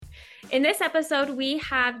In this episode, we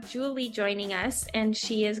have Julie joining us, and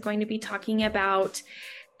she is going to be talking about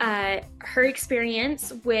her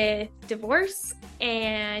experience with divorce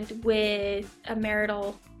and with a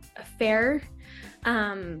marital affair,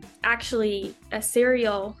 actually a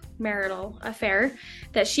serial marital affair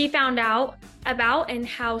that she found out about, and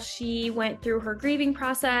how she went through her grieving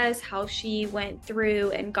process, how she went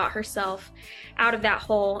through and got herself out of that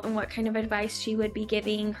hole, and what kind of advice she would be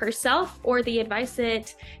giving herself, or the advice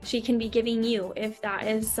that she can be giving you if that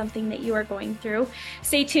is something that you are going through.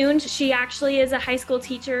 Stay tuned. She actually is a high school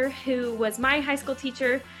teacher who was my high school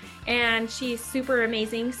teacher, and she's super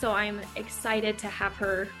amazing, so I'm excited to have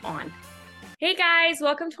her on. Hey guys,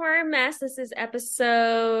 welcome to our mess. This is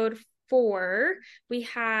episode 4. We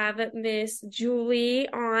have Miss Julie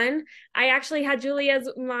on. I actually had Julie as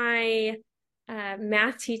my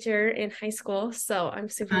math teacher in high school, so I'm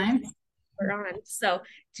super excited we're on. So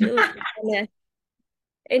Julie, you want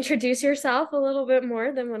to introduce yourself a little bit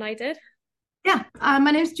more than what I did? Yeah,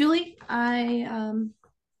 my name's Julie. I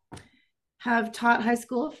have taught high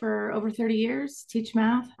school for over 30 years, teach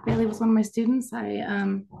math. Bailey was one of my students.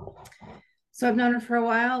 So I've known her for a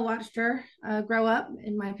while, watched her grow up,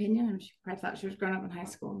 in my opinion. And she probably thought she was growing up in high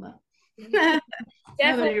school, but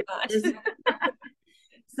Definitely not.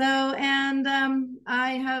 So, and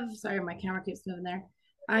I have, sorry, my camera keeps moving there.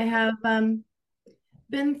 I have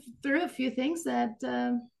been through a few things that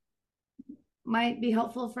might be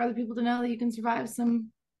helpful for other people to know that you can survive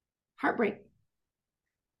some heartbreak.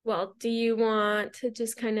 Well, do you want to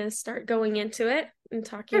just kind of start going into it and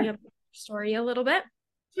talking about your story a little bit?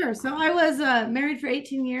 Sure. So I was married for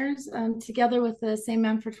 18 years, together with the same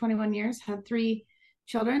man for 21 years, had 3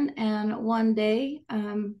 children. And one day,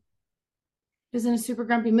 was in a super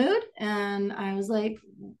grumpy mood. And I was like,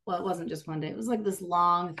 well, it wasn't just one day. It was like this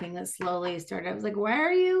long thing that slowly started. I was like, why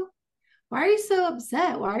are you so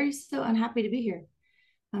upset? Why are you so unhappy to be here?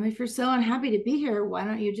 If you're so unhappy to be here, why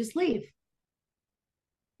don't you just leave?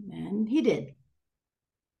 And he did.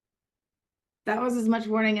 That was as much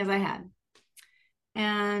warning as I had.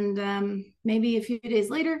 And maybe a few days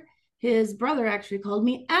later, his brother actually called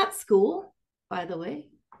me at school, by the way,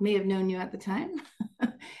 may have known you at the time,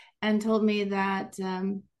 and told me that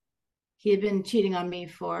he had been cheating on me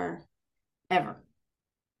forever.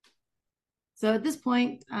 So at this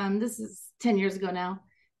point, this is 10 years ago now,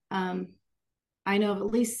 I know of at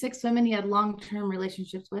least 6 women he had long-term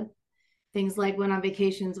relationships with. Things like went on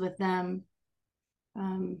vacations with them,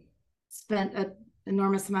 spent an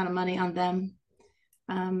enormous amount of money on them,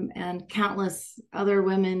 and countless other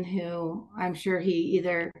women who I'm sure he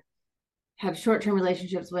either had short-term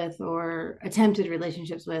relationships with or attempted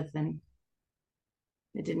relationships with, and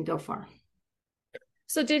it didn't go far.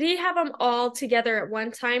 So did he have them all together at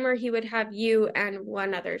one time, or he would have you and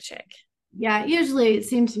one other chick? Yeah, usually it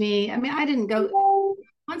seemed to me, I mean, I didn't go,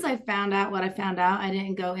 once I found out what I found out, I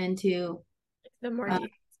didn't go into The more details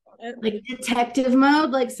about it. like detective mode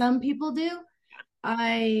like some people do.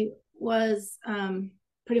 I was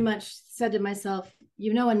pretty much said to myself,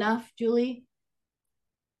 you know enough, Julie.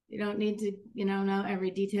 You don't need to, know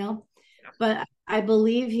every detail. But I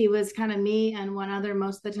believe he was kind of me and one other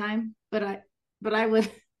most of the time. But I would,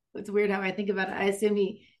 it's weird how I think about it. I assume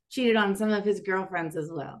he cheated on some of his girlfriends as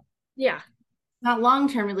well. Yeah. Not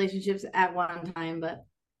long-term relationships at one time, but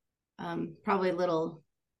probably little,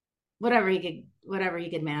 whatever he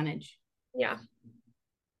could manage. Yeah.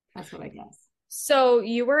 That's what I guess. So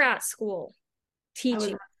you were at school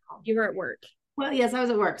teaching. You were at work. Well, yes, I was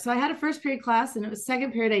at work. So I had a first period class, and it was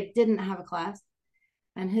second period I didn't have a class.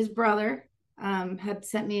 And his brother had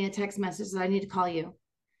sent me a text message that I need to call you.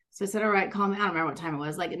 So I said, all right, call me. I don't remember what time it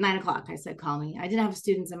was, like at 9:00. I said, call me. I didn't have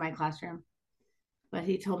students in my classroom, but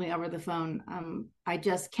he told me over the phone, I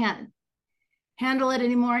just can't handle it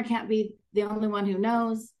anymore. I can't be the only one who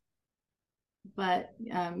knows. But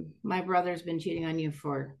my brother's been cheating on you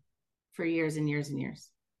for years and years and years.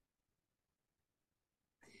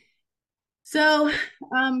 So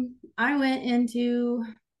I went into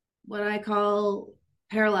what I call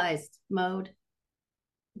paralyzed mode.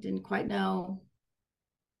 Didn't quite know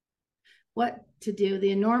what to do.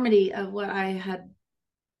 The enormity of what I had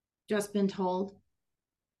just been told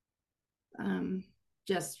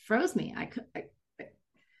just froze me.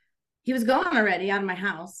 He was gone already out of my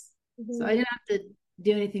house. Mm-hmm. So I didn't have to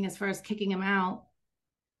do anything as far as kicking him out.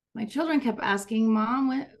 My children kept asking,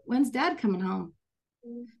 Mom, when's Dad coming home?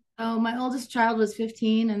 Mm-hmm. So my oldest child was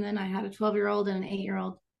 15, and then I had a 12-year-old and an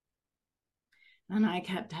 8-year-old. And I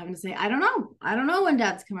kept having to say, I don't know when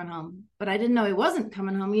Dad's coming home. But I didn't know he wasn't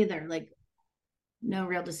coming home either. Like, no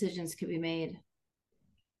real decisions could be made.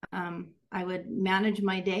 I would manage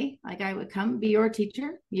my day. Like I would come be your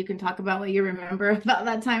teacher. You can talk about what you remember about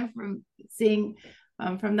that time from seeing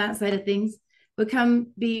from that side of things. Would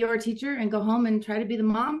come be your teacher and go home and try to be the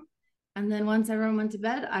mom. And then once everyone went to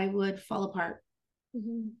bed, I would fall apart.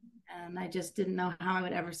 Mm-hmm. And I just didn't know how I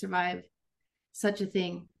would ever survive such a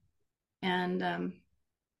thing. And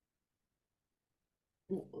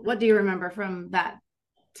what do you remember from that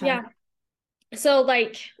time? Yeah. So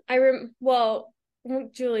like well,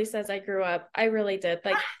 Julie says I grew up. I really did.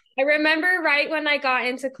 Like I remember right when I got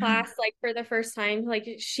into class, like for the first time, like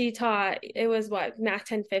she taught, it was what,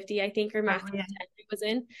 Math 1050, I think, or Math 10 it was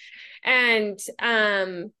in. And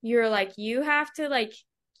you're like, you have to like,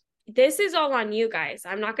 this is all on you guys.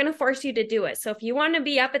 I'm not going to force you to do it. So if you want to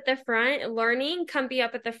be up at the front learning, come be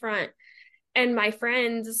up at the front. And my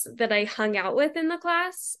friends that I hung out with in the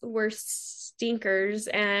class were stinkers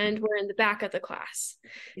and were in the back of the class.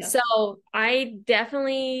 Yeah. So I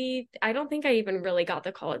don't think I even really got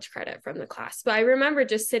the college credit from the class, but I remember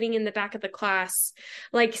just sitting in the back of the class.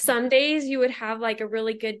 Like some days you would have like a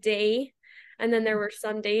really good day. And then there were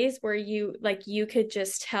some days where you could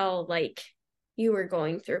just tell like you were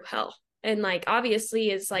going through hell. And like,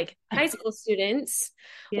 obviously as like high school students,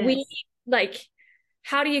 yes. We like,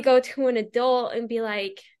 how do you go to an adult and be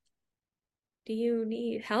like, do you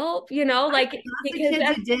need help? You know, like because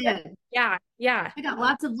kids did. Yeah. I got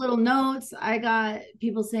lots of little notes. I got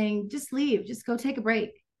people saying, just leave, just go take a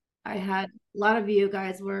break. I had a lot of you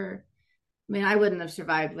guys I wouldn't have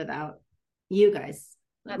survived without you guys.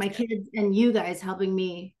 My kids and you guys helping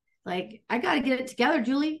me. Like, I got to get it together,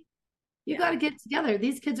 Julie. You got to get it together.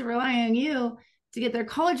 These kids are relying on you to get their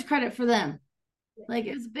college credit for them. Like,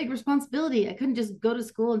 it was a big responsibility. I couldn't just go to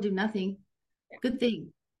school and do nothing. Good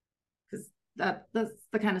thing, because that's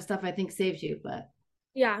the kind of stuff I think saves you. But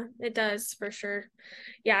yeah, it does for sure.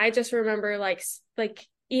 Yeah, I just remember like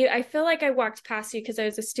I feel like I walked past you because I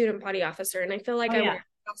was a student body officer, and I feel like I walked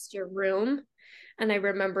past your room, and I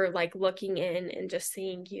remember like looking in and just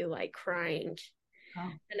seeing you like crying.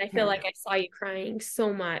 Oh, and I feel like I saw you crying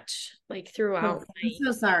so much like throughout. I'm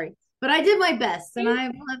so sorry, but I did my best,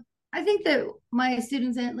 and I think that my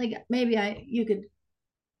students, and like maybe I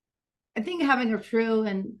think having a true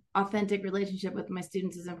and authentic relationship with my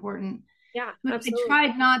students is important. Yeah, absolutely. I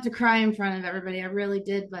tried not to cry in front of everybody. I really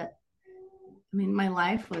did, but I mean, my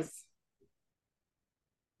life was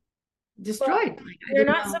destroyed. Well, you're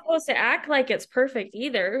not supposed to act like it's perfect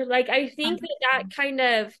either. Like, I think that kind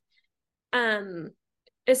of,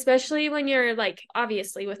 especially when you're like,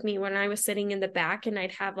 obviously with me, when I was sitting in the back and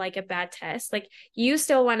I'd have like a bad test, like you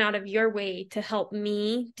still went out of your way to help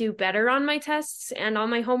me do better on my tests and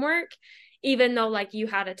on my homework, even though like you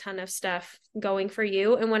had a ton of stuff going for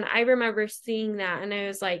you. And when I remember seeing that, and I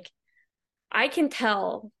was like, I can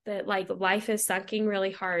tell that like life is sucking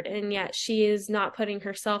really hard, and yet she is not putting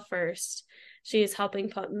herself first. She is helping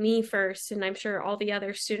put me first, and I'm sure all the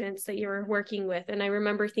other students that you're working with. And I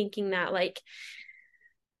remember thinking that like,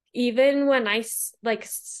 even when I like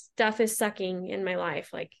stuff is sucking in my life,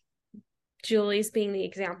 like Julie's being the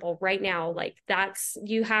example right now, like that's,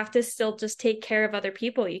 you have to still just take care of other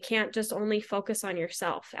people. You can't just only focus on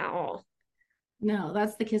yourself at all. No,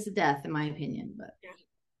 that's the kiss of death in my opinion. But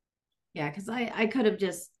yeah, because I could have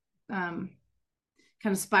just kind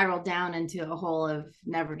of spiraled down into a hole of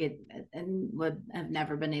would have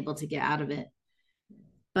never been able to get out of it.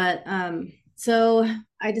 But so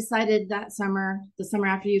I decided that summer, the summer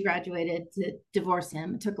after you graduated, to divorce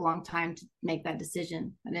him. It took a long time to make that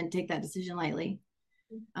decision. I didn't take that decision lightly.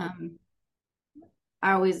 I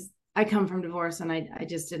come from divorce, and I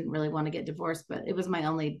just didn't really want to get divorced, but it was my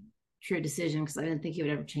only true decision because I didn't think he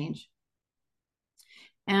would ever change.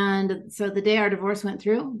 And so the day our divorce went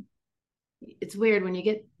through, it's weird when you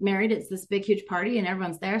get married, it's this big, huge party and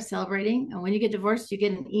everyone's there celebrating. And when you get divorced, you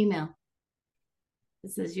get an email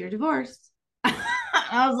that says you're divorced.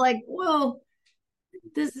 I was like, whoa,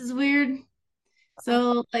 this is weird.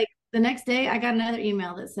 So like the next day I got another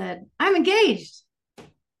email that said, I'm engaged.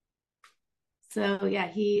 So yeah,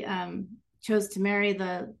 he chose to marry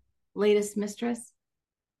the latest mistress.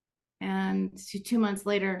 And 2 months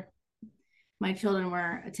later, my children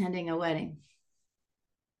were attending a wedding.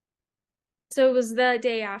 So it was the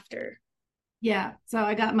day after. Yeah. So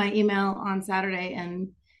I got my email on Saturday, and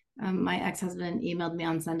my ex-husband emailed me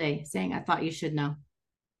on Sunday saying, I thought you should know.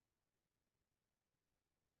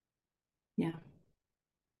 Yeah.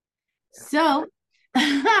 So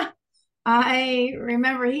I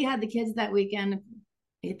remember he had the kids that weekend.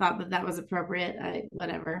 He thought that was appropriate.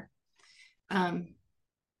 Whatever.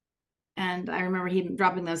 And I remember him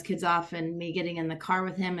dropping those kids off and me getting in the car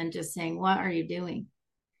with him and just saying, what are you doing?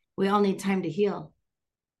 We all need time to heal.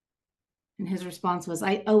 And his response was,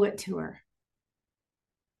 I owe it to her.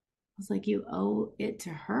 I was like, you owe it to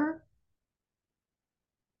her?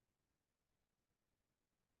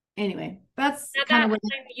 Anyway, that's At kind that of what.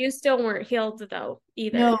 time, you still weren't healed though,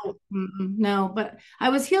 either. No, no, but I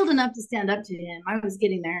was healed enough to stand up to him. I was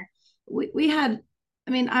getting there. We had,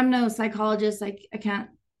 I mean, I'm no psychologist. I can't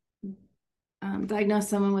diagnose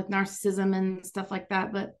someone with narcissism and stuff like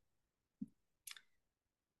that, but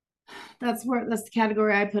that's the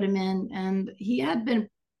category I put him in. And he had been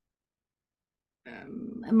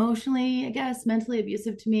emotionally, I guess, mentally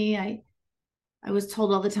abusive to me. I was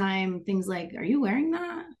told all the time things like, "Are you wearing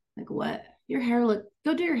that? Like what? Your hair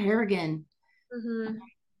go do your hair again." Mm-hmm.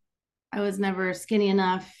 I was never skinny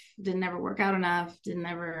enough, didn't ever work out enough, didn't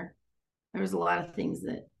ever. There was a lot of things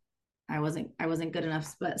that I wasn't good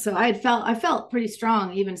enough. But so I felt pretty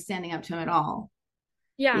strong even standing up to him at all.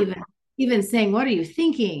 Yeah. Even saying, "What are you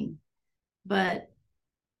thinking?" But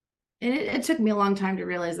it took me a long time to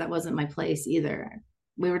realize that wasn't my place either.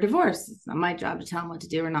 We were divorced. It's not my job to tell him what to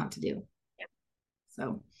do or not to do. Yeah.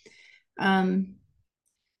 So,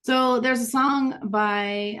 so there's a song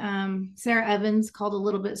by Sarah Evans called "A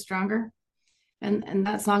Little Bit Stronger," and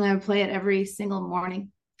that song I would play it every single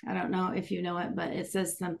morning. I don't know if you know it, but it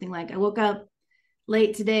says something like, "I woke up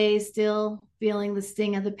late today, still feeling the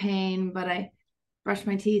sting of the pain, but I brushed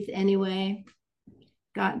my teeth anyway,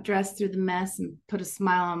 got dressed through the mess, and put a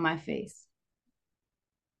smile on my face."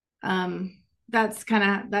 That's kind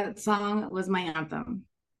of that song was my anthem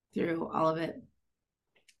through all of it.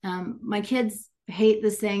 My kids hate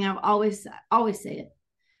this saying. I've always say it.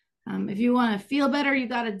 If you want to feel better, you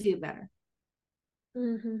got to do better.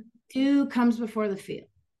 Mm-hmm. Do comes before the feel.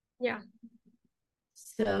 Yeah.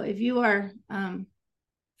 So if you are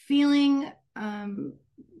feeling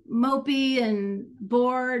mopey and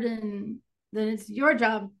bored, and then it's your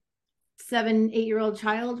job, 7, 8-year-old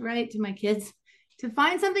child, right? To my kids, to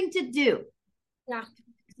find something to do. Yeah.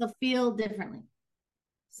 They'll feel differently.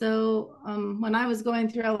 So when I was going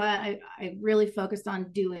through all that, I really focused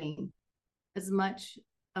on doing as much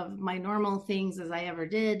of my normal things as I ever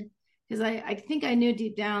did, because I think I knew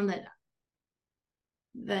deep down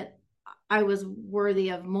that I was worthy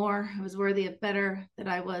of more. I was worthy of better, that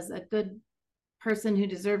I was a good person who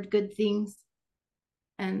deserved good things.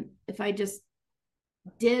 And if I just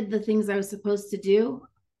did the things I was supposed to do,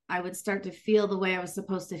 I would start to feel the way I was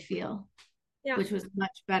supposed to feel, Yeah. which was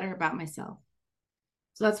much better about myself.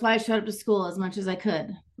 So that's why I showed up to school as much as I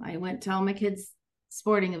could. I went to all my kids'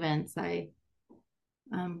 sporting events. I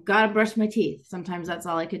got to brush my teeth. Sometimes that's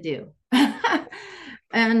all I could do.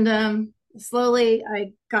 And slowly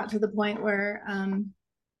I got to the point where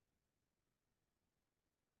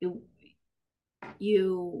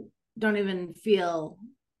you don't even feel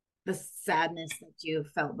the sadness that you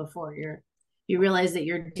felt before. You realize that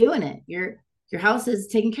you're doing it. Your house is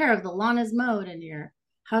taken care of, the lawn is mowed, and your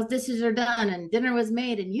house dishes are done, and dinner was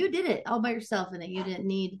made, and you did it all by yourself, and that you didn't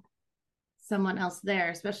need someone else there,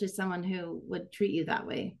 especially someone who would treat you that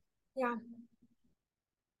way. Yeah.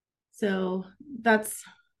 So that's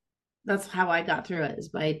how I got through it, is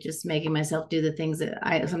by just making myself do the things that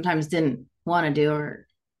I sometimes didn't want to do or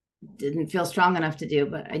didn't feel strong enough to do,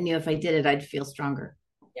 but I knew if I did it, I'd feel stronger.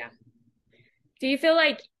 Yeah. Do you feel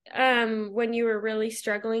like when you were really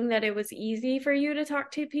struggling that it was easy for you to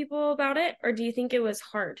talk to people about it, or do you think it was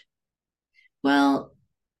hard? Well,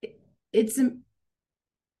 it's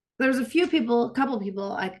there's a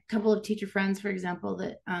couple of teacher friends, for example,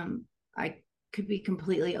 that I could be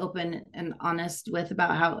completely open and honest with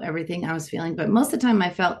about how everything I was feeling. But most of the time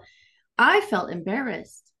I felt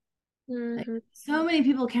embarrassed. Mm-hmm. Like, so many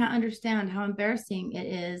people can't understand how embarrassing it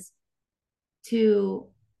is to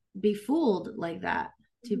be fooled like that,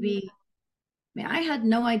 to be, I mean, I had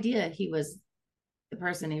no idea he was the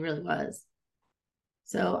person he really was.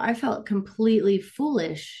 So I felt completely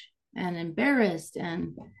foolish and embarrassed,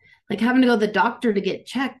 and like having to go to the doctor to get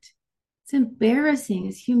checked. It's embarrassing.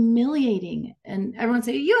 It's humiliating. And everyone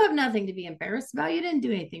say, you have nothing to be embarrassed about. You didn't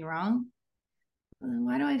do anything wrong. Well,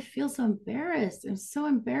 why do I feel so embarrassed? I'm so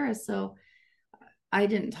embarrassed. So I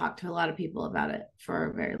didn't talk to a lot of people about it for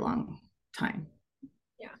a very long time.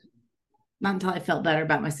 Yeah. Not until I felt better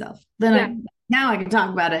about myself. Then Yeah. now I can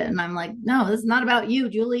talk about it. And I'm like, no, this is not about you,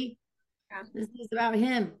 Julie. Yeah. This is about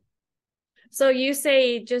him. So you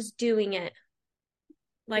say just doing it,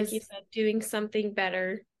 like Just you said, doing something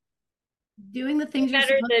better. doing the things you're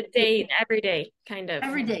Better supposed the to do day, every day, kind of.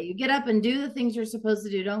 every day. You get up and do the things you're supposed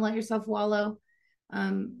to do. Don't let yourself wallow.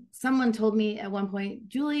 Someone told me at one point,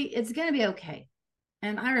 Julie, it's going to be okay.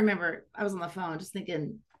 And I remember I was on the phone just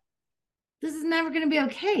thinking, this is never going to be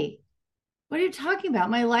okay. What are you talking about?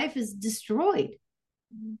 My life is destroyed.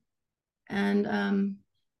 And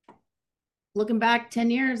looking back 10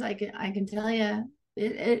 years, I can tell you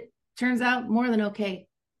it turns out more than okay.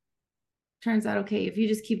 Turns out okay if you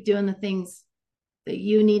just keep doing the things that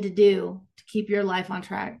you need to do to keep your life on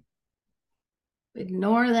track.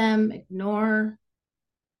 Ignore them, ignore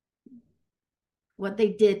what they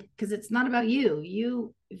did, because it's not about you.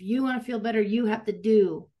 If you want to feel better, you have to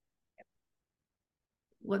do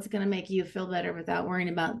what's going to make you feel better without worrying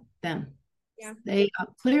about them. Yeah. They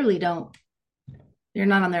clearly don't. You're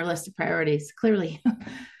not on their list of priorities, clearly.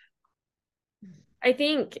 I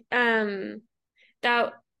think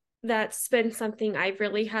that that's been something I've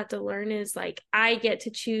really had to learn is like I get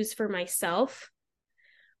to choose for myself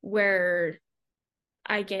where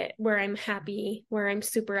where I'm happy, where I'm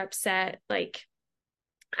super upset. Like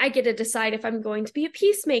I get to decide if I'm going to be a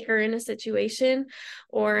peacemaker in a situation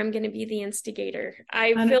or I'm going to be the instigator.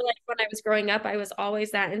 I feel like when I was growing up, I was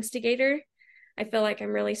always that instigator. I feel like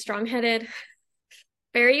I'm really strong-headed,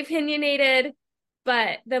 very opinionated,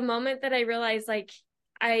 but the moment that I realized like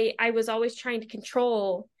I was always trying to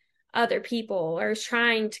control other people or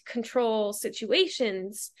trying to control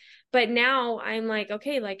situations, but now I'm like,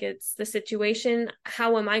 okay, like it's the situation.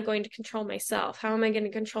 How am I going to control myself? How am I going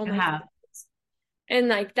to control my feelings? And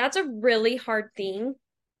like that's a really hard thing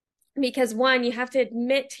because one, you have to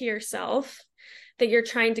admit to yourself that you're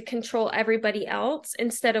trying to control everybody else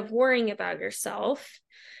instead of worrying about yourself.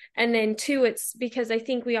 And then two, it's because I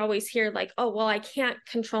think we always hear like, oh, well, I can't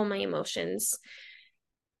control my emotions,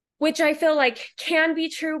 which I feel like can be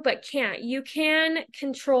true, but can't. You can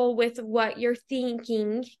control with what your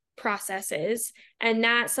thinking process is, and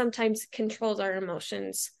that sometimes controls our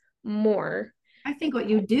emotions more. I think what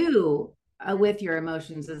you do with your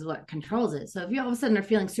emotions is what controls it. So if you all of a sudden are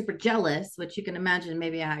feeling super jealous, which you can imagine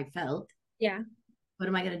maybe how I felt, Yeah. what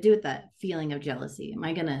am I going to do with that feeling of jealousy? Am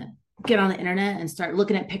I going to get on the internet and start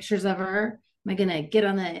looking at pictures of her? Am I going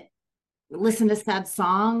to listen to sad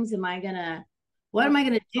songs? What am I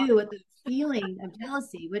going to do with the feeling of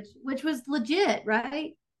jealousy, which was legit,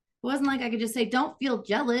 right? It wasn't like I could just say, don't feel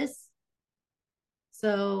jealous.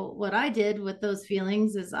 So what I did with those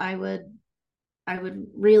feelings is I would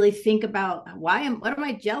really think about what am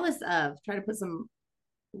I jealous of? Try to put some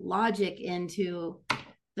logic into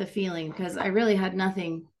the feeling because I really had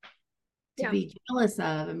nothing to be jealous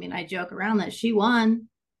of. I mean, I joke around that she won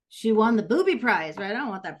the booby prize, right? I don't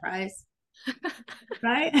want that prize.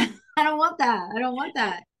 Right? I don't want that. I don't want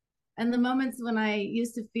that. And the moments when I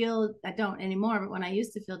used to feel, I don't anymore, but when I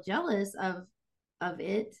used to feel jealous of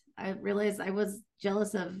it, I realized I was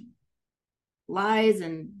jealous of lies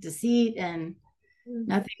and deceit and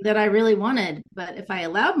nothing that I really wanted. But if I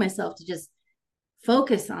allowed myself to just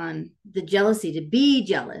focus on the jealousy, to be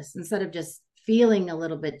jealous instead of just feeling a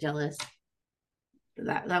little bit jealous,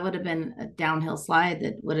 that would have been a downhill slide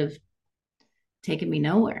that would have taken me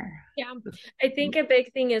nowhere. Yeah. I think a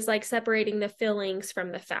big thing is like separating the feelings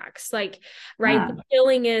from the facts. Like, right, Yeah. the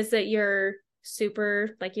feeling is that you're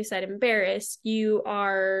super, like you said, embarrassed, you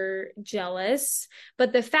are jealous,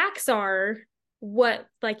 but the facts are what,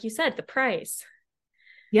 like you said, the prize.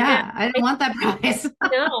 And Yeah, I don't want that prize.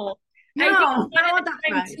 no, No, I think I a lot don't of want the that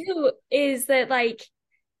time prize. too is that like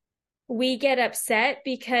we get upset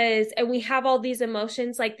because, and we have all these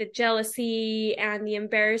emotions like the jealousy and the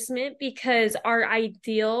embarrassment because our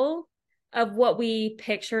ideal of what we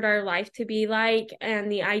pictured our life to be like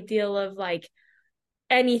and the ideal of like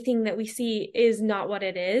anything that we see is not what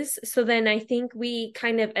it is. So then I think we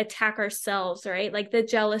kind of attack ourselves, right? Like the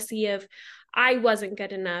jealousy of I wasn't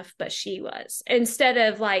good enough, but she was, instead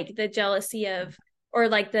of like the jealousy of, or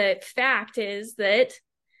like the fact is that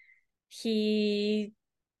he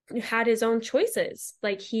had his own choices.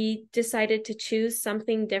 Like he decided to choose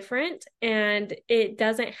something different and it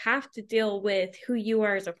doesn't have to deal with who you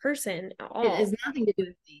are as a person at It all. has nothing to do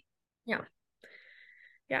with me. Yeah.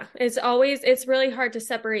 Yeah. It's really hard to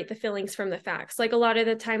separate the feelings from the facts. Like a lot of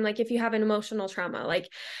the time, like if you have an emotional trauma, like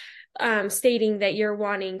stating that you're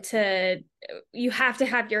wanting to, you have to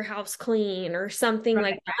have your house clean or something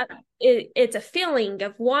Right. like that. It's a feeling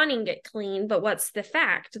of wanting it clean, but what's the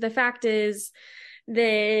fact? The fact is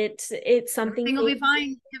that it's something Everything will you be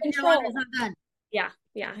fine if your laundry's control. not done. Yeah,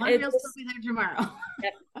 yeah. Laundry will still be there tomorrow.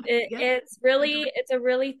 Yep. Yep. It's a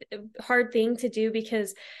really hard thing to do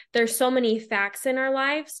because there's so many facts in our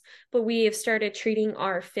lives, but we have started treating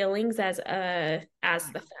our feelings as the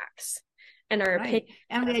facts and our Right. opinion.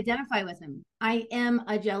 And we identify with him. I am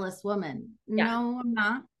a jealous woman. Yeah. No, I'm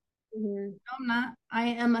not. Mm-hmm. No, I'm not. I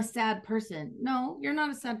am a sad person. No, you're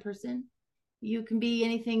not a sad person. You can be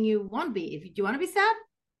anything you want to be. If you do you want to be sad?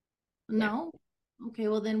 Yeah. No. Okay,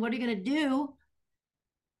 well then what are you going to do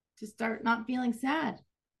to start not feeling sad?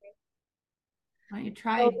 Why don't you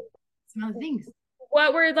try So some other things?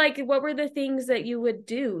 what were the things that you would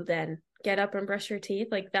do then? Get up and brush your teeth?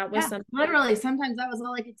 Like that was Yeah, something that literally. Sometimes that was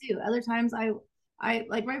all I could do. Other times I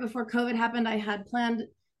like right before COVID happened, I had planned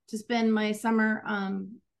to spend my summer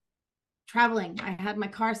traveling. I had my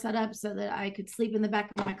car set up so that I could sleep in the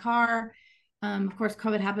back of my car. Of course,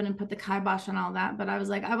 COVID happened and put the kibosh on all that. But I was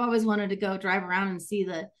like, I've always wanted to go drive around and see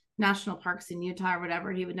the national parks in Utah or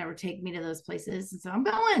whatever. He would never take me to those places. And so I'm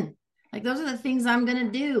going. Like, those are the things I'm going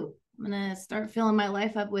to do. I'm going to start filling my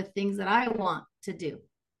life up with things that I want to do.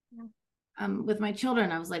 With my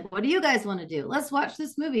children, I was like, what do you guys want to do? Let's watch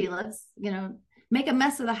this movie. Let's, make a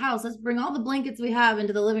mess of the house. Let's bring all the blankets we have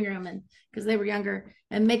into the living room, and because they were younger,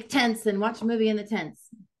 and make tents and watch a movie in the tents.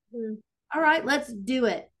 Mm-hmm. All right, let's do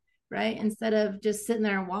it. Right. Instead of just sitting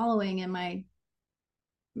there and wallowing in I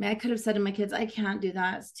could have said to my kids, I can't do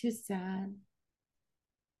that. It's too sad.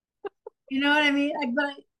 You know what I mean?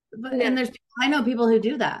 yeah. And I know people who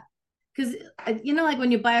do that because, like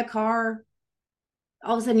when you buy a car,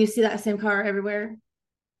 all of a sudden you see that same car everywhere.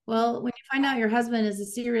 Well, when you find out your husband is a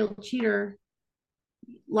serial cheater,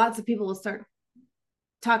 lots of people will start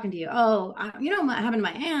talking to you. Oh, what happened to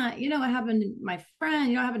my aunt? You know what happened to my friend?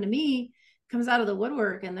 You know what happened to me? Comes out of the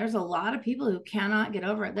woodwork, and there's a lot of people who cannot get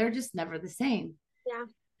over it. They're just never the same. Yeah.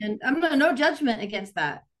 And no judgment against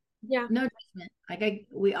that. Yeah. No judgment. Like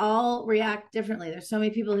we all react differently. There's so many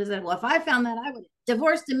people who said, well, if I found that, I would have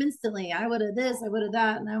divorced him instantly. I would have this, I would have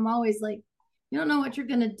that. And I'm always like, you don't know what you're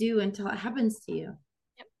going to do until it happens to you.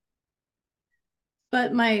 Yep.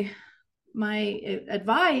 But my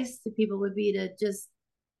advice to people would be to just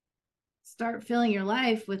start filling your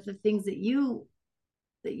life with the things that you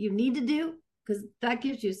need to do, because that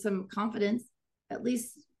gives you some confidence. At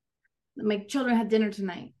least my children had dinner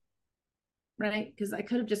tonight, right? Because I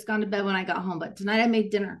could have just gone to bed when I got home, but tonight I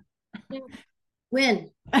made dinner. Yeah.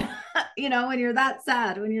 Win. When you're that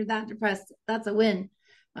sad, when you're that depressed, that's a win.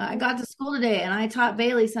 I got to school today and I taught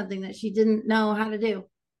Bailey something that she didn't know how to do.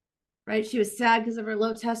 Right? She was sad because of her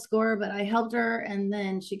low test score, but I helped her, and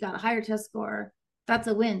then she got a higher test score. That's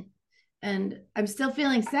a win. And I'm still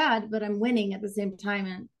feeling sad, but I'm winning at the same time.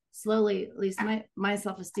 And slowly, at least my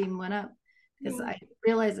self-esteem went up because I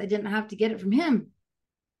realized I didn't have to get it from him.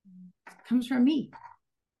 It comes from me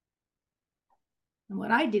and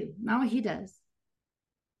what I do, not what he does.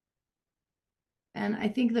 And I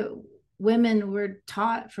think that women were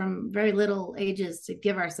taught from very little ages to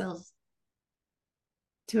give ourselves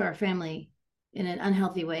to our family in an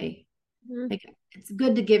unhealthy way. Mm-hmm. Like, it's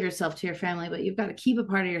good to give yourself to your family, but you've got to keep a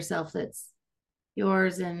part of yourself that's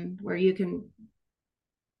yours, and where you can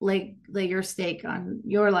lay your stake on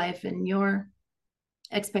your life and your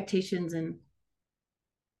expectations and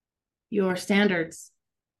your standards.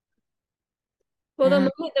 Well, the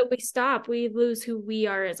moment that we stop, we lose who we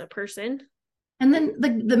are as a person. And then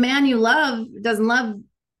the man you love doesn't have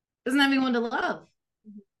anyone to love.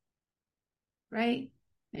 Mm-hmm. Right?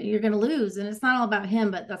 You're going to lose, and it's not all about him,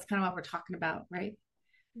 but that's kind of what we're talking about, right?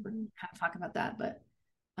 Mm-hmm. We're kind of talking about that, but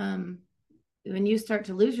when you start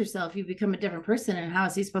to lose yourself, you become a different person, and how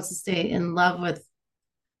is he supposed to stay in love with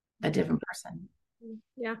a different person?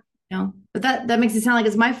 Yeah. But that makes it sound like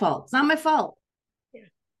it's my fault. It's not my fault. Yeah.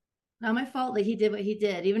 Not my fault that he did what he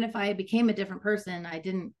did. Even if I became a different person, I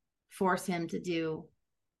didn't force him to do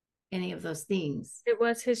any of those things. It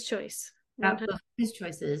was his choice. That was his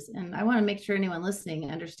choices. And I want to make sure anyone listening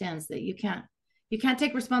understands that you can't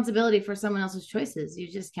take responsibility for someone else's choices. You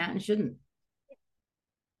just can't and shouldn't.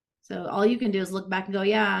 So all you can do is look back and go,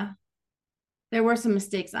 yeah, there were some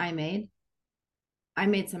mistakes I made. I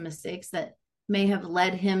made some mistakes that may have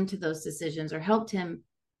led him to those decisions or helped him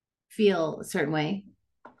feel a certain way,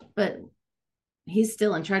 but he's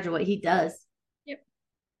still in charge of what he does. Yep.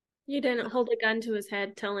 You didn't hold a gun to his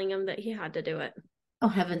head telling him that he had to do it. Oh,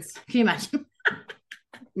 heavens. Can you imagine?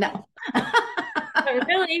 No.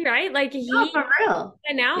 Really, right? Like for real.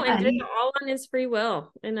 And now and did it all on his free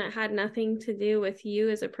will. And it had nothing to do with you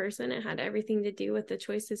as a person. It had everything to do with the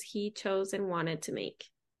choices he chose and wanted to make.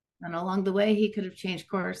 And along the way, he could have changed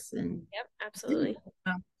course. And yep, absolutely.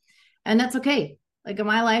 And that's okay. Like,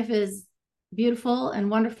 my life is beautiful and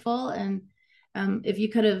wonderful. And if you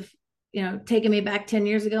could have, taken me back 10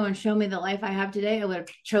 years ago and shown me the life I have today, I would have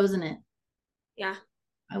chosen it. Yeah.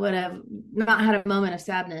 I would have not had a moment of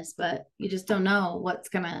sadness, but you just don't know what's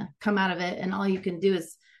going to come out of it. And all you can do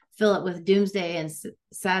is fill it with doomsday and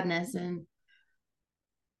sadness.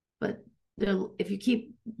 But if you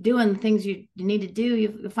keep doing the things you need to do,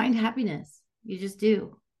 you'll find happiness. You just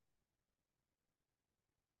do.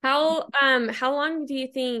 How long do you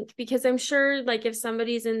think, because I'm sure, like, if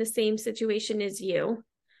somebody's in the same situation as you,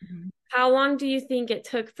 mm-hmm. How long do you think it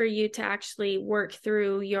took for you to actually work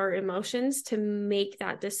through your emotions to make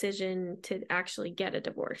that decision to actually get a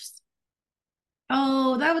divorce?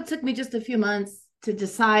 Oh, took me just a few months to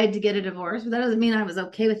decide to get a divorce, but that doesn't mean I was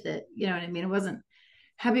okay with it. You know what I mean? I wasn't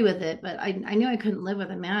happy with it, but I knew I couldn't live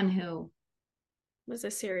with a man who Was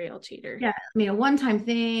a serial cheater. yeah, I mean, a one-time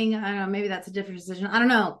thing. I don't know, maybe that's a different decision. I don't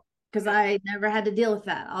know, because I never had to deal with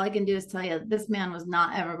that. All I can do is tell you this man was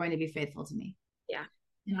not ever going to be faithful to me. Yeah.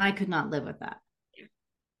 And I could not live with that. Yeah.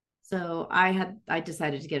 So I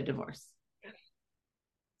decided to get a divorce.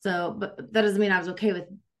 So, but that doesn't mean I was okay with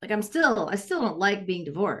like I still don't like being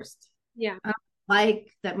divorced. Yeah. I don't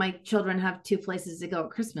like that my children have two places to go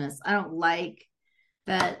at Christmas. I don't like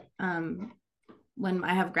that when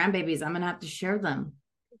I have grandbabies, I'm gonna have to share them.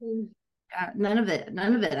 Mhm. None of it.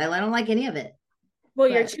 None of it. I don't like any of it. Well,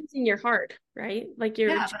 you're But choosing your heart, right? Like you're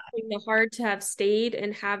yeah, choosing the heart to have stayed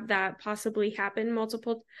and have that possibly happen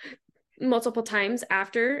multiple times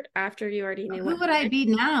after you already knew who what would I happened. be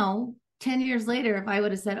now, 10 years later, if I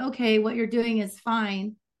would have said, okay, what you're doing is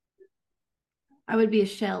fine? I would be a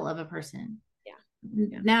shell of a person. Yeah.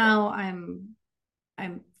 Yeah. Now I'm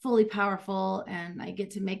fully powerful and I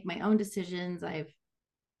get to make my own decisions. I've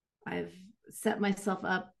set myself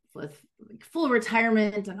up with full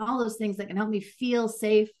retirement and all those things that can help me feel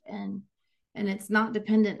safe and it's not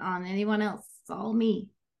dependent on anyone else. It's all me.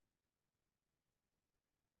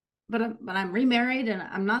 But I'm remarried and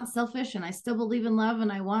I'm not selfish and I still believe in love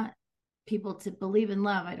and I want people to believe in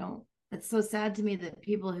love. I don't It's so sad to me that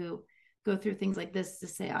people who go through things like this to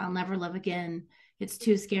say I'll never love again. It's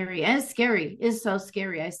too scary. And it's scary. It's so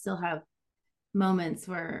scary. I still have moments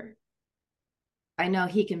where I know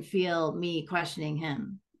he can feel me questioning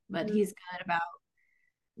him, but Mhm. he's good about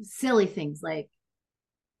silly things like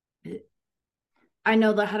I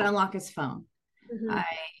know how to unlock his phone. I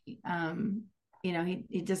Mhm. um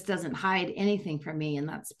he just doesn't hide anything from me and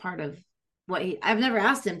that's part of I've never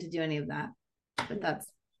asked him to do any of that, but Yeah.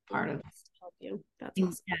 that's And part he of wants to help you. That's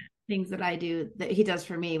things, awesome. yeah, things that I do that he does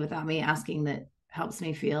for me without me asking that helps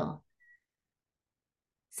me feel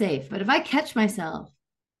safe. But if I catch myself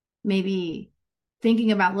maybe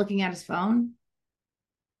thinking about looking at his phone,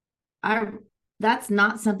 I that's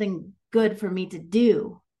not something good for me to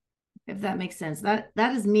do, if that makes sense. That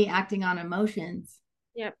is me acting on emotions.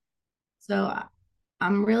 Yep. So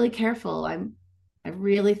I'm really careful. I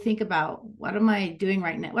really think about what am I doing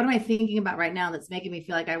right now? What am I thinking about right now that's making me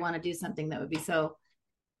feel like I want to do something that would be so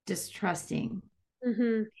distrusting? Does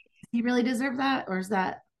Mhm. he really deserve that? Or is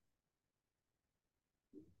that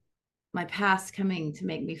my past coming to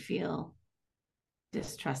make me feel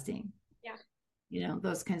distrusting? Yeah. You know,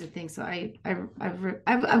 those kinds of things. So I've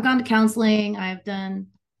gone to counseling. I've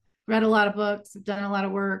read a lot of books. I've done a lot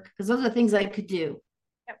of work because those are things I could do.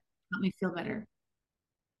 Yep. Help me feel better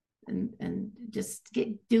and just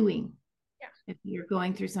get doing. Yeah. If you're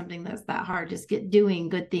going through something that's that hard, just get doing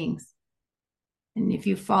good things. And if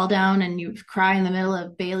you fall down and you cry in the middle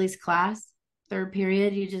of Bailey's class, third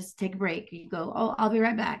period, you just take a break. You go, oh, I'll be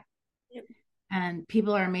right back. Yep. And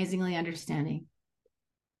people are amazingly understanding.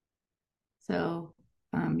 So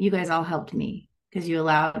you guys all helped me because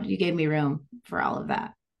you gave me room for all of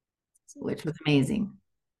that, which was amazing.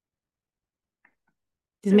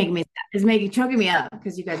 Just I'm, making me, it's making, choking me up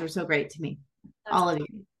because you guys were so great to me. that's All awesome. of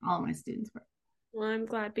you, all of my students were. Well, I'm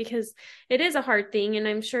glad because it is a hard thing. And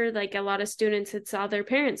I'm sure like a lot of students had saw their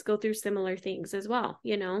parents go through similar things as well,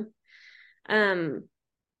 you know? Um,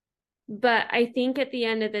 but I think at the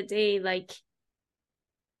end of the day, like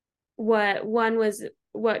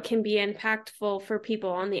what can be impactful for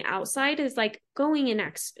people on the outside is like going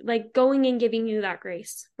and giving you that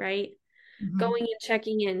grace, right? Mm-hmm. Going and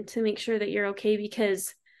checking in to make sure that you're okay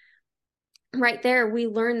because right there we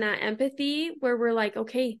learn that empathy where we're like,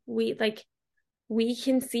 okay, we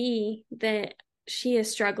can see that she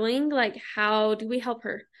is struggling. Like, how do we help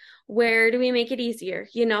her? Where do we make it easier?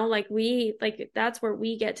 Like that's where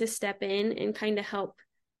we get to step in and kind of help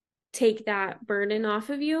take that burden off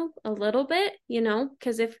of you a little bit,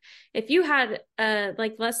 because if you had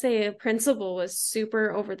like let's say a principal was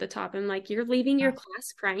super over the top and like you're leaving your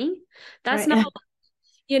class crying, that's Right. not,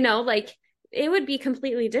 Yeah. like it would be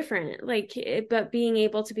completely different. But being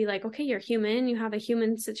able to be like, okay, you're human, you have a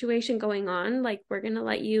human situation going on, like we're gonna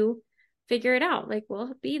let you figure it out, like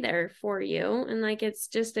we'll be there for you, and like it's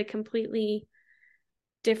just a completely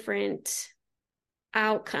different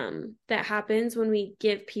outcome that happens when we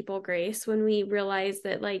give people grace, when we realize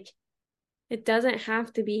that like it doesn't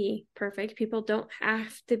have to be perfect. People don't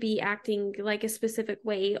have to be acting like a specific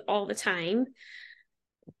way all the time.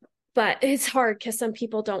 But it's hard because some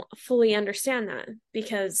people don't fully understand that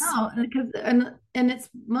because No, and it's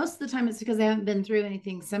most of the time it's because they haven't been through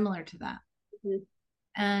anything similar to that. Mhm.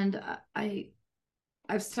 And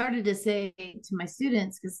I've started to say to my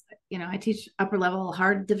students, because I teach upper level,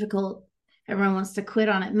 hard, difficult, everyone wants to quit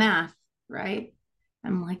on it, math, right?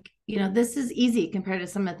 I'm like, this is easy compared to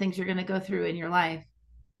some of the things you're going to go through in your life.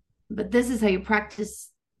 But this is how you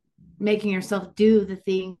practice making yourself do the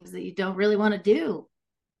things that you don't really want to do.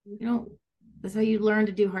 That's how you learn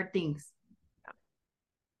to do hard things.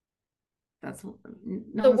 That's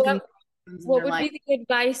no so one's going what to in what their would life. be the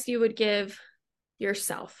advice you would give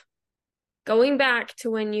yourself? Going back to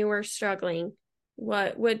when you were struggling,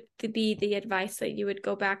 what would be the advice that you would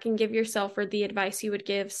go back and give yourself, or the advice you would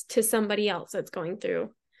give to somebody else that's going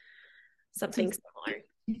through something similar?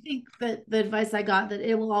 I think that the advice I got, that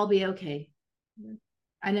it will all be okay. Mhm.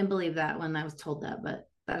 I didn't believe that when I was told that, but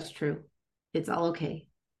that's true. It's all okay.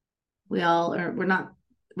 We all are. We're not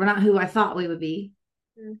who I thought we would be.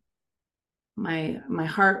 Mhm. My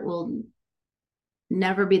heart will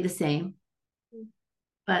never be the same,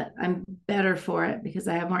 but I'm better for it because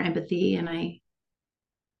I have more empathy, and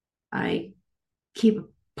I keep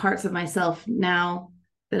parts of myself now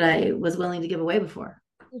that I was willing to give away before.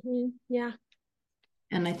 Yeah.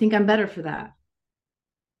 And I think I'm better for that,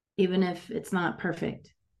 even if it's not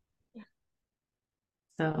perfect. Yeah.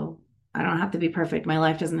 So I don't have to be perfect. My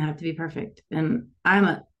life doesn't have to be perfect. And I'm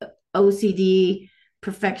a OCD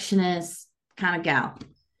perfectionist kind of gal.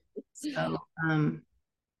 So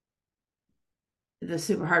it's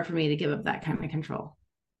super hard for me to give up that kind of control.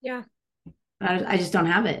 Yeah. I just don't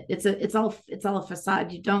have it. It's all a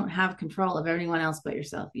facade. You don't have control of anyone else but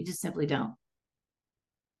yourself. You just simply don't.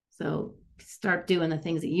 So start doing the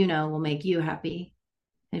things that will make you happy.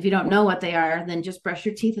 And if you don't know what they are, then just brush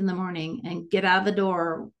your teeth in the morning and get out of the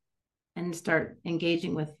door and start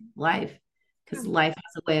engaging with life, because life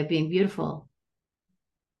has a way of being beautiful.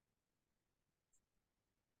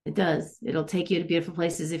 It does. It'll take you to beautiful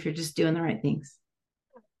places if you're just doing the right things.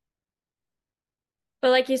 But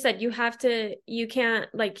like you said, you can't,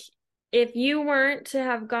 like, if you weren't to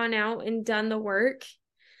have gone out and done the work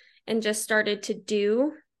and just started to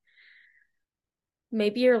do,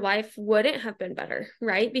 maybe your life wouldn't have been better,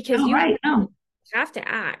 right? Because Oh, you right. No. have to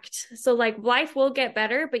act. So like life will get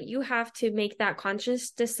better, but you have to make that conscious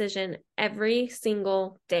decision every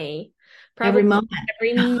single day. Every Probably moment.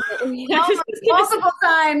 every minute. Multiple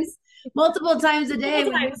times a day Multiple when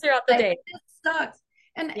you're times throughout the like, day. this sucks.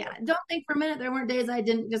 And Yeah. don't think for a minute there weren't days I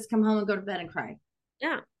didn't just come home and go to bed and cry.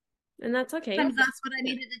 Yeah. And that's okay. Sometimes that's what I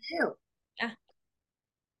needed to do. Yeah.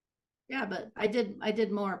 Yeah, but I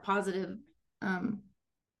did more positive, um,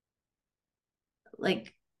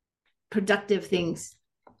 like productive things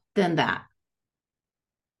than that.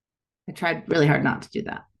 I tried really hard not to do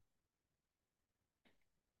that.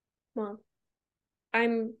 Well,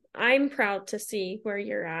 I'm proud to see where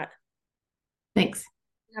you're at. Thanks.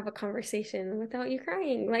 Have a conversation without you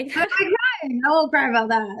crying. Like I won't cry about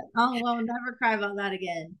that. I'll never cry about that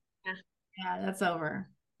again. yeah. Yeah, that's over.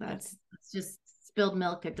 That's just spilled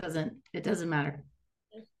milk. It doesn't matter.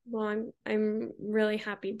 Well, I'm really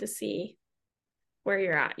happy to see where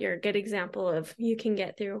you're at. You're a good example of you can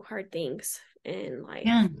get through hard things in life.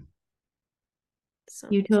 Yeah, So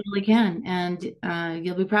you totally can. And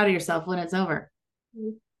you'll be proud of yourself when it's over.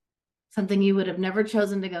 Something you would have never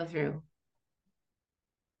chosen to go through.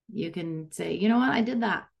 You can say, you know what? I did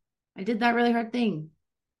that. I did that really hard thing.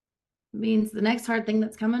 It means the next hard thing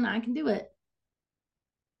that's coming, I can do it.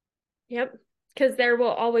 yep, because there will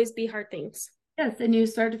always be hard things. Yes. And you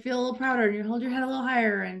start to feel a little prouder, and you hold your head a little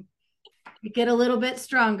higher, and you get a little bit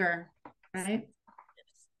stronger, right?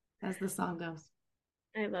 As the song goes.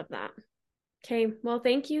 I love that. Okay, well,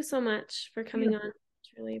 thank you so much for coming on.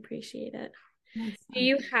 Really appreciate it. Yes. Do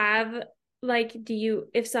you have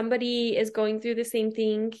if somebody is going through the same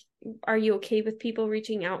thing, are you okay with people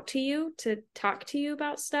reaching out to you to talk to you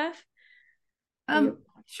about stuff?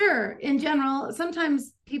 Sure. In general,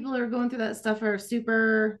 sometimes people are going through that stuff are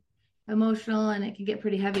super emotional, and it can get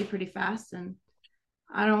pretty heavy pretty fast. And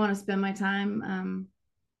I don't want to spend my time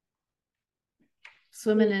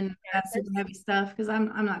swimming in that super heavy stuff, because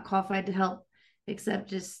I'm not qualified to help, except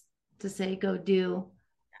just to say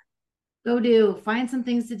find some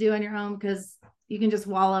things to do on your own, because you can just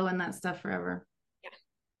wallow in that stuff forever.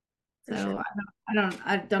 Yeah, So sure.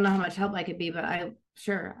 I don't know how much help I could be, but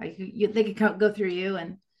they could go through you,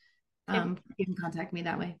 and you can contact me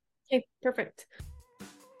that way. Okay, perfect.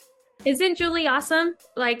 Isn't Julie awesome?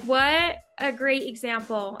 Like, what a great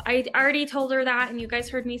example. I already told her that, and you guys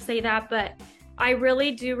heard me say that, but I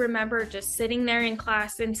really do remember just sitting there in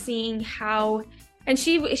class and seeing how And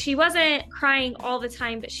she wasn't crying all the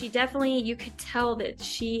time, but she definitely, you could tell that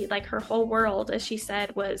she, like, her whole world, as she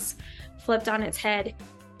said, was flipped on its head.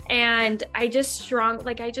 And I just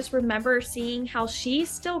remember seeing how she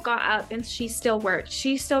still got up and she still worked.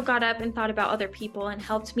 She still got up and thought about other people and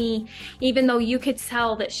helped me, even though you could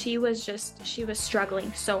tell that she was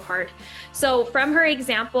struggling so hard. So from her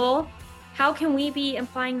example, how can we be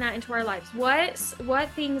applying that into our lives? What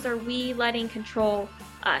things are we letting control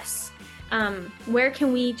us? Where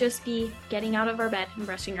can we just be getting out of our bed and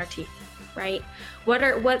brushing our teeth, right?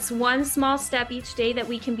 What's one small step each day that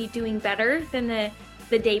we can be doing better than the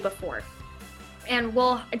day before? And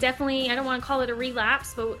we'll definitely, I don't want to call it a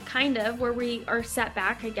relapse, but kind of where we are set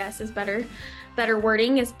back, I guess is better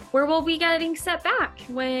wording, is where we'll be getting set back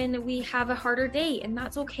when we have a harder day. And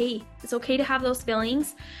that's okay. It's okay to have those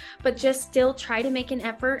feelings, but just still try to make an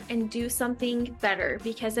effort and do something better,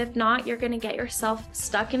 because if not, you're going to get yourself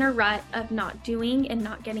stuck in a rut of not doing and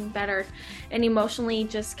not getting better and emotionally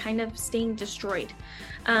just kind of staying destroyed.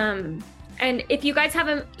 And if you guys have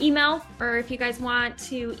an email, or if you guys want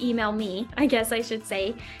to email me, I guess I should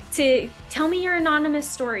say, to tell me your anonymous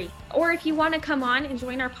story, or if you want to come on and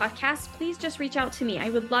join our podcast, please just reach out to me. I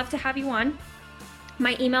would love to have you on.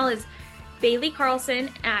 My email is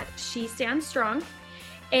baileycarlson@SheStandsStrong,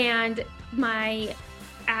 and my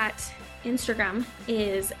at Instagram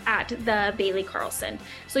is at the Bailey Carlson.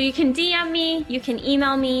 So you can DM me, you can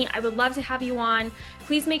email me. I would love to have you on.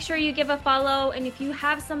 Please make sure you give a follow. And if you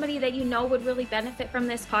have somebody that you know would really benefit from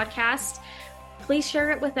this podcast, please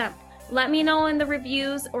share it with them. Let me know in the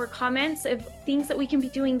reviews or comments of things that we can be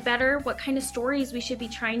doing better, what kind of stories we should be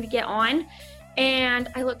trying to get on. And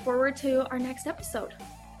I look forward to our next episode.